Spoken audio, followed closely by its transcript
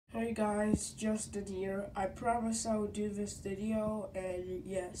Hey guys, Justin here. I promise I will do this video, and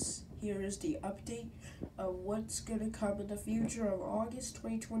yes, here is the update of what's gonna come in the future of August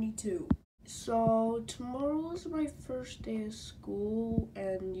 2022. So, tomorrow is my first day of school,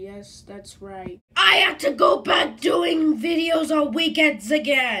 and yes, that's right. I have to go back doing videos on weekends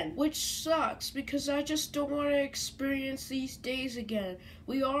again! Which sucks, because I just don't want to experience these days again.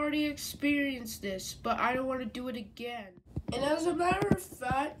 We already experienced this, but I don't want to do it again. And as a matter of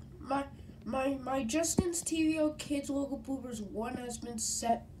fact, my Justin's TVO Kids Local Bloopers 1 has been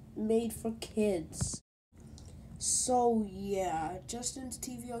made for kids. So yeah, Justin's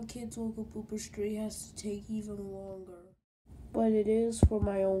TVO Kids Local Bloopers 3 has to take even longer. But it is for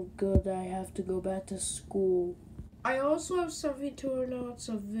my own good that I have to go back to school. I also have something to announce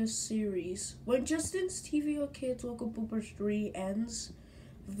of this series. When Justin's TVO Kids Local Bloopers 3 ends,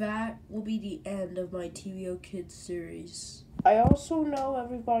 that will be the end of my TVO Kids series. I also know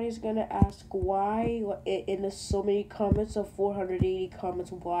everybody's gonna ask why in the so many comments of 480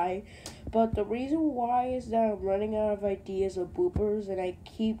 comments why, but the reason why is that I'm running out of ideas of bloopers and I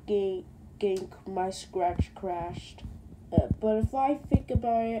keep getting my scratch crashed. But if I think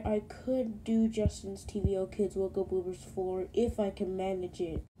about it, I could do Justin's TVO Kids Local Bloopers 4 if I can manage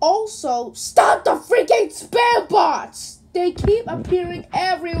it. Also, stop the freaking spam bots! They keep appearing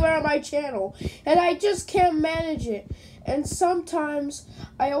everywhere on my channel, and I just can't manage it. And sometimes,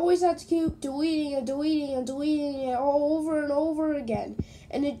 I always have to keep deleting it all over and over again.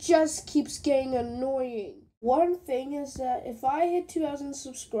 And it just keeps getting annoying. One thing is that if I hit 2,000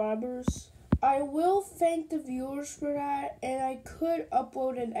 subscribers, I will thank the viewers for that, and I could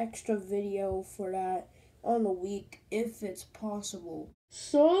upload an extra video for that on the week if it's possible.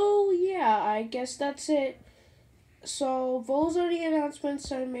 So yeah, I guess that's it. So those are the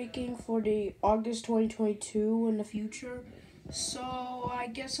announcements I'm making for the August 2022 in the future. So I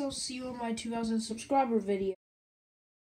guess I'll see you in my 2,000 subscriber video.